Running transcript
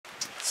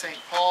St.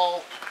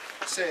 Paul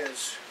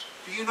says,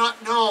 "Do you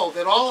not know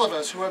that all of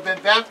us who have been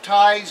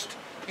baptized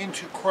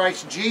into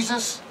Christ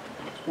Jesus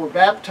were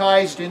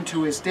baptized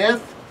into his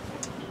death?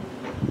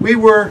 We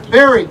were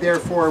buried,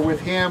 therefore,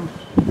 with him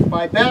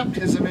by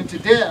baptism into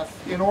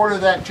death, in order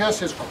that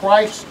just as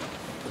Christ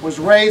was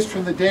raised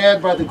from the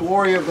dead by the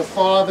glory of the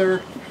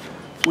Father,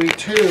 we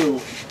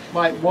too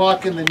might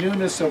walk in the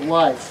newness of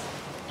life.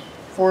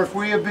 For if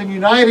we have been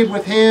united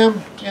with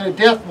him in a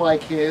death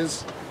like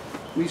his,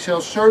 we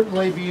shall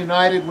certainly be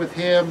united with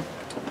him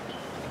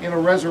in a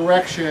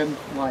resurrection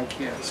like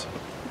his.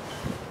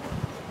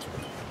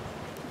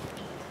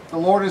 The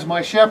Lord is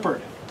my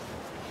shepherd,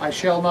 I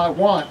shall not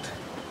want.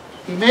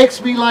 He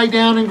makes me lie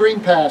down in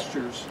green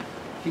pastures.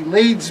 He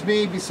leads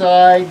me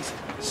beside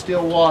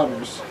still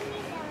waters.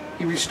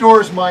 He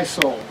restores my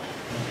soul.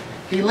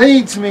 He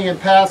leads me in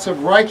paths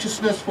of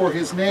righteousness for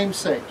his name's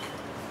sake.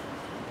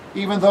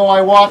 Even though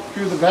I walk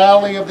through the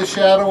valley of the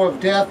shadow of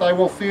death, I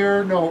will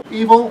fear no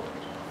evil,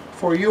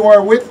 for you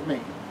are with me.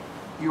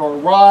 Your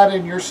rod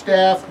and your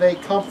staff, they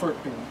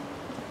comfort me.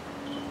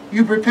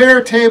 You prepare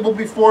a table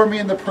before me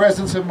in the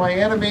presence of my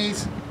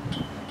enemies.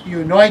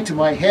 You anoint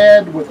my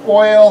head with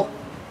oil.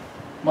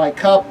 My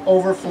cup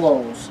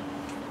overflows.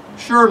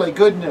 Surely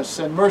goodness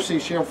and mercy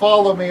shall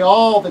follow me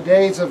all the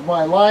days of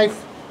my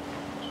life,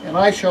 and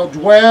I shall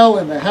dwell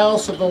in the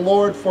house of the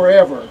Lord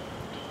forever.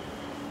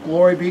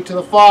 Glory be to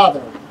the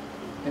Father,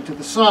 and to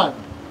the Son,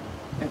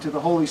 and to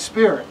the Holy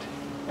Spirit,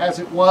 as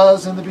it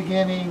was in the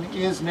beginning,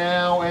 is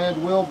now,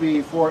 and will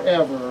be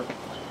forever.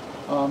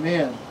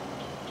 Amen."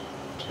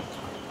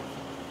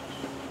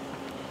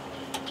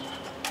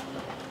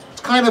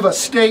 It's kind of a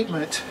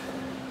statement,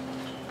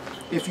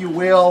 if you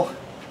will,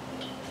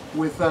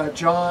 with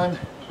John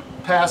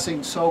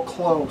passing so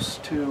close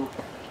to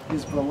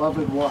his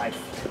beloved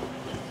wife.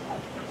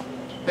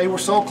 They were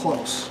so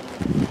close.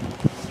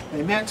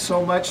 They meant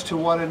so much to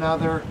one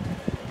another.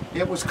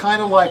 It was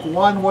kind of like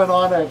one went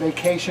on a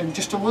vacation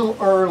just a little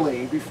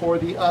early before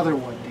the other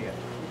one did.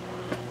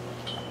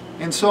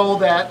 And so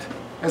that,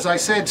 as I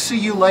said, see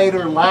you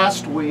later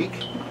last week,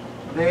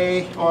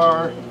 they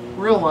are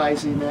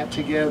realizing that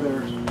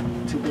together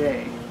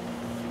today.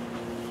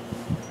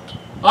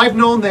 I've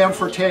known them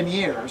for 10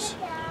 years.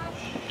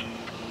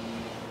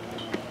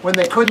 When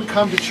they couldn't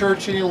come to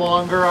church any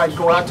longer, I'd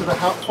go out to the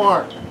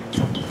farm,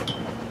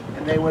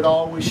 and they would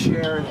always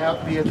share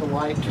and be a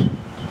delight.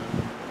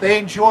 They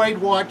enjoyed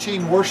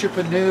watching Worship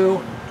Anew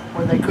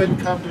when they couldn't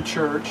come to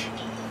church,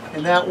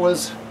 and that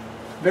was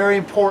very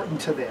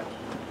important to them.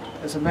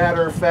 As a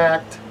matter of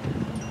fact,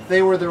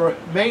 they were the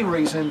main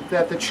reason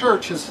that the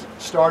church has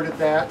started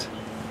that,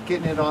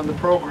 getting it on the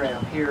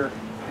program here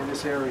in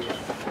this area.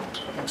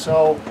 And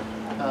so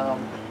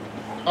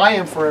I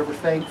am forever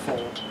thankful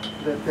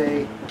that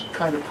they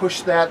kind of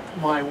pushed that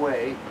my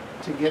way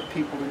to get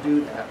people to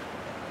do that.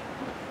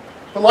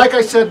 But like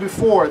I said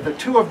before, the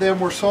two of them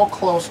were so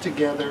close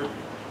together,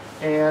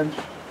 and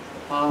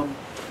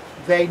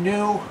they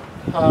knew,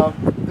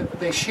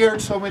 they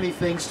shared so many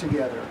things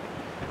together.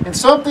 And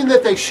something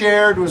that they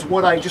shared was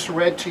what I just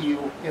read to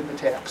you in the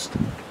text.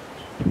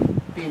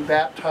 Being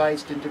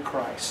baptized into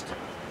Christ.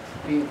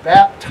 Being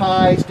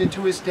baptized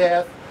into his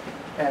death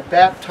and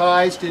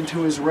baptized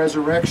into his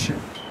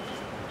resurrection.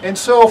 And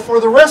so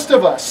for the rest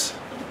of us,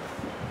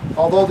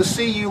 although the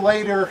see you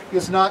later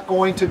is not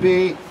going to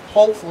be,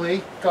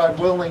 hopefully, God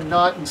willing,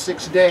 not in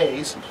 6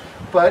 days,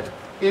 but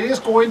it is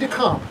going to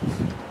come.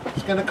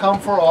 It's going to come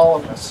for all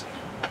of us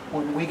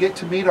when we get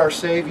to meet our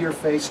Savior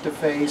face to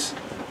face,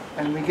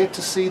 and we get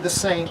to see the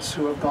saints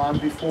who have gone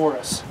before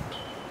us,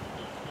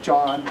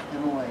 John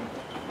and Elaine.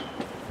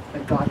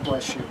 And God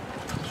bless you.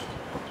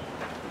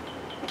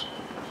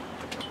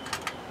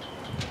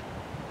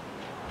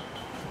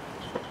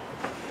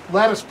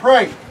 Let us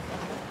pray.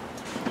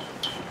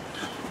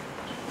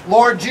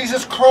 Lord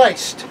Jesus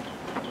Christ,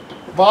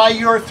 by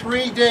your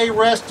 3-day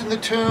rest in the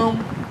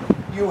tomb,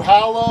 you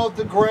hallowed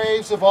the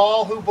graves of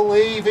all who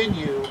believe in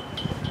you,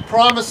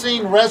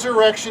 promising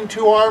resurrection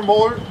to our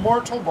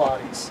mortal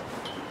bodies.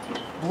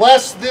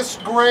 Bless this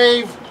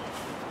grave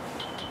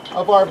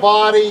of our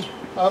body,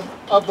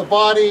 of the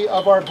body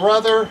of our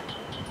brother,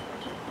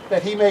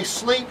 that he may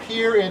sleep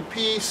here in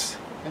peace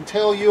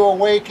until you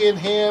awaken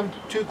him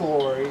to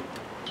glory,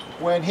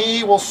 when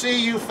he will see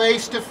you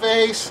face to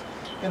face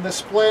in the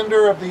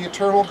splendor of the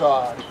eternal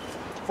God.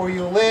 For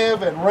you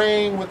live and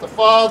reign with the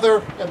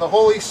Father and the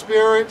Holy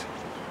Spirit,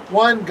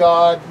 one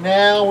God,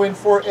 now and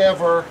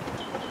forever.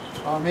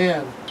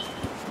 Amen.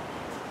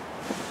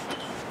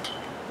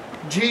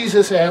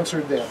 Jesus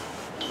answered them,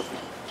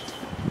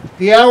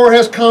 "The hour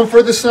has come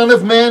for the Son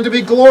of Man to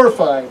be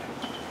glorified.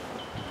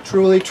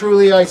 Truly,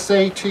 truly, I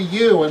say to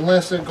you,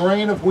 unless a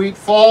grain of wheat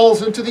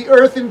falls into the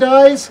earth and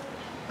dies,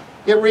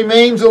 it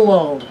remains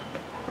alone.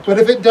 But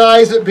if it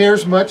dies, it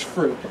bears much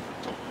fruit.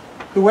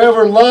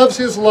 Whoever loves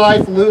his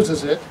life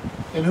loses it,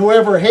 and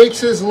whoever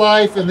hates his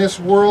life in this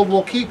world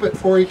will keep it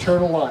for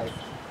eternal life.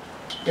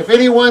 If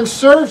anyone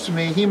serves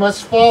me, he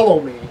must follow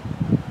me,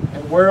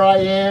 and where I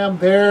am,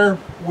 there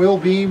will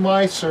be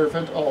my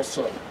servant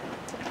also.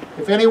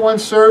 If anyone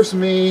serves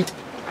me,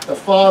 the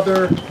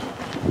Father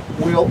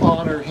will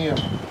honor him.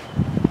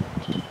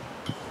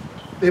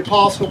 The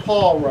Apostle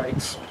Paul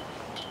writes,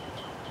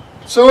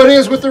 "So it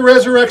is with the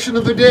resurrection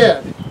of the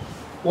dead.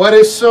 What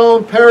is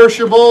sown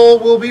perishable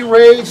will be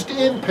raised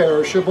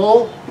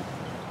imperishable.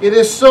 It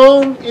is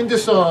sown in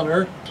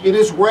dishonor, it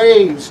is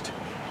raised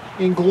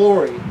in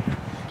glory.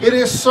 It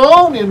is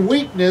sown in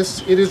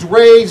weakness, it is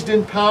raised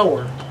in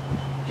power.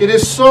 It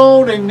is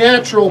sown a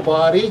natural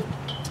body,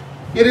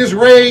 it is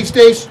raised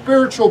a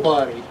spiritual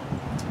body.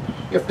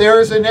 If there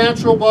is a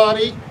natural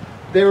body,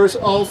 there is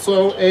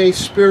also a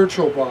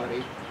spiritual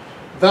body.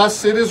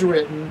 Thus it is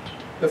written,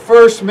 the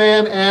first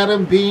man,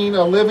 Adam, being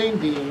a living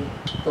being,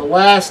 the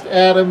last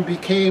Adam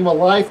became a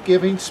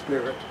life-giving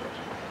spirit.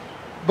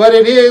 But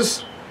it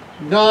is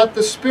not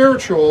the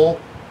spiritual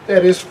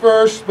that is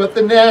first, but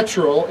the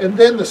natural, and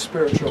then the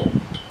spiritual.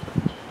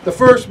 The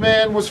first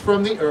man was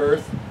from the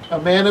earth, a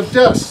man of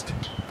dust.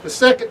 The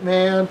second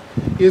man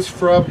is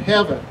from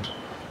heaven.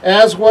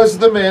 As was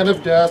the man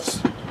of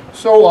dust,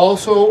 so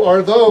also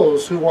are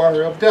those who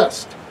are of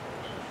dust.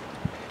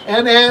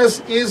 And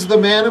as is the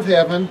man of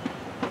heaven,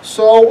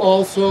 so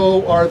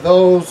also are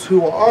those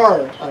who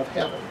are of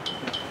heaven.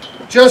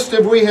 Just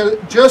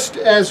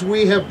as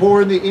we have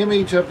borne the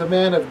image of the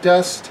man of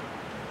dust,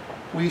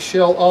 we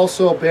shall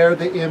also bear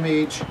the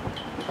image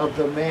of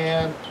the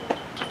man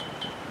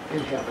in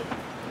heaven."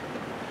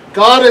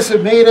 God has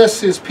made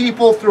us his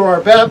people through our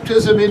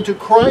baptism into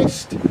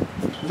Christ.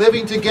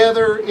 Living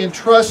together in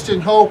trust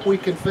and hope, we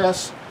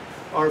confess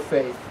our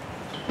faith.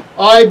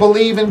 I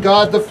believe in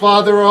God the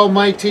Father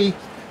Almighty,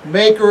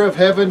 maker of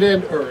heaven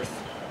and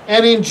earth,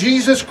 and in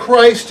Jesus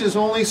Christ, his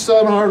only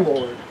Son, our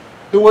Lord,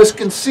 who was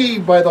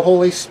conceived by the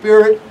Holy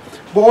Spirit,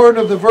 born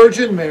of the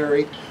Virgin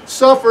Mary,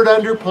 suffered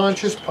under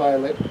Pontius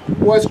Pilate,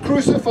 was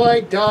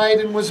crucified, died,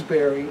 and was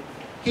buried.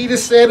 He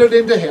descended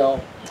into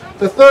hell.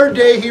 The third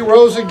day he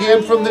rose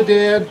again from the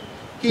dead.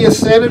 He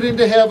ascended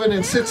into heaven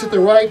and sits at the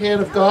right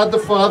hand of God the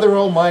Father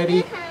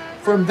Almighty.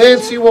 From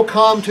thence he will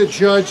come to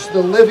judge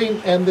the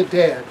living and the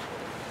dead.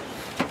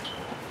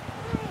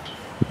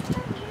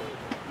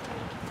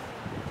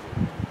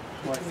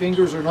 My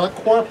fingers are not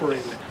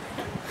cooperating.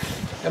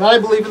 And I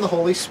believe in the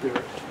Holy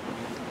Spirit,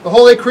 the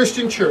Holy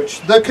Christian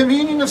Church, the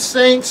communion of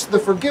saints, the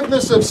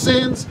forgiveness of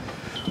sins,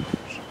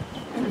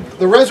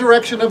 the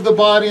resurrection of the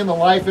body, and the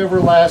life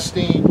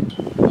everlasting.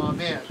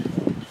 Amen.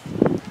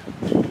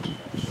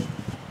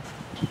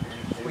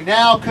 We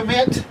now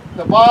commit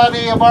the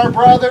body of our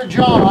brother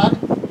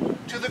John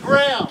to the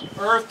ground,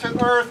 earth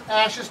to earth,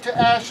 ashes to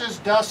ashes,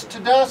 dust to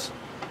dust,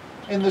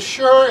 in the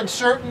sure and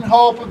certain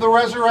hope of the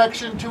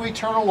resurrection to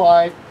eternal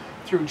life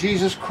through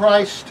Jesus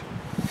Christ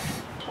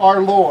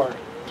our Lord,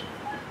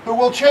 who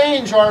will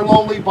change our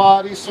lowly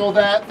bodies so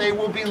that they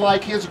will be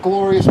like his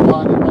glorious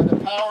body by the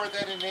power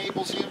that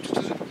enables him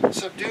to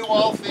subdue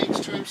all things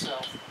to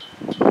himself.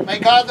 May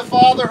God the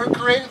Father who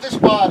created this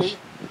body,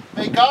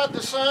 may God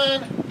the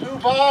Son who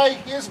by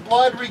his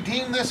blood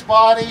redeemed this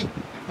body,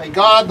 may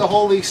God the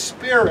Holy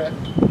Spirit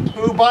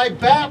who by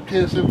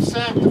baptism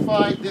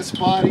sanctified this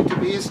body to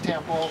be his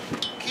temple,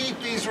 keep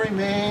these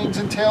remains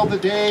until the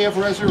day of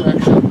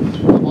resurrection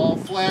of all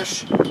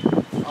flesh.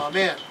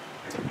 Amen.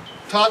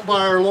 Taught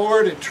by our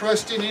Lord and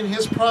trusting in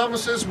his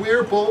promises, we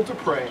are bold to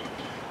pray.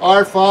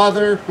 Our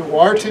Father, who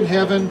art in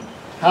heaven,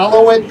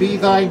 hallowed be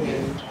thy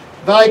name.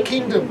 Thy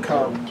kingdom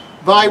come,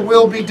 thy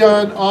will be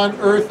done on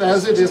earth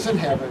as it is in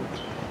heaven.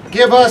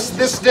 Give us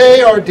this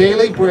day our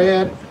daily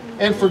bread,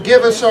 and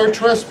forgive us our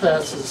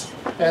trespasses,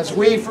 as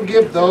we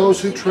forgive those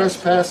who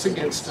trespass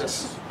against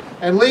us.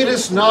 And lead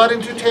us not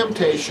into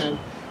temptation,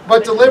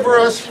 but deliver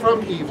us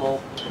from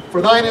evil.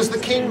 For thine is the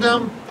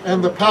kingdom,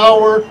 and the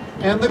power,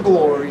 and the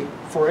glory,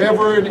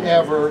 forever and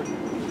ever.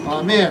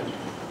 Amen.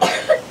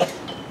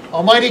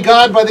 Almighty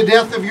God, by the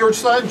death of your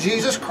Son,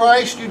 Jesus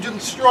Christ, you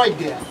destroyed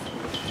death.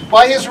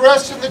 By his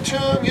rest in the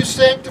tomb, you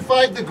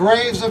sanctified the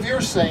graves of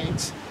your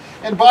saints.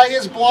 And by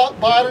his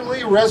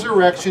bodily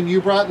resurrection, you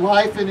brought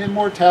life and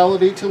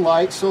immortality to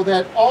light, so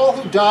that all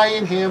who die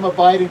in him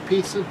abide in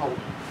peace and hope.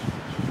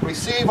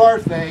 Receive our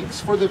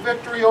thanks for the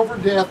victory over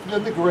death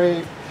and the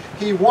grave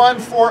he won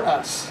for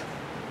us.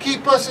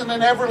 Keep us in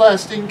an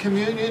everlasting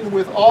communion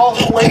with all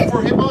who wait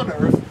for him on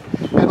earth,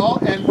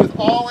 and with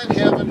all in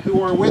heaven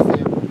who are with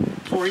him.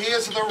 For he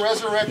is the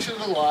resurrection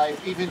and the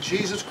life, even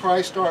Jesus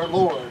Christ our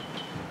Lord.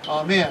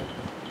 Amen.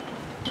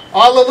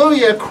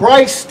 Alleluia,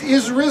 Christ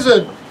is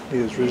risen.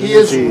 He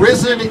is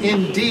risen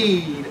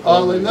indeed.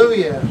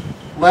 Alleluia.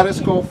 Let us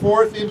go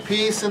forth in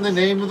peace in the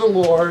name of the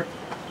Lord.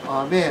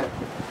 Amen.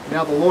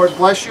 Now the Lord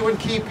bless you and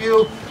keep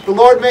you. The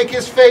Lord make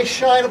his face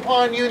shine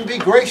upon you and be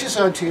gracious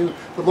unto you.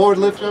 The Lord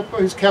lift up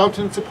his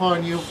countenance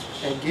upon you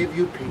and give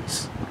you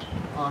peace.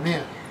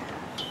 Amen.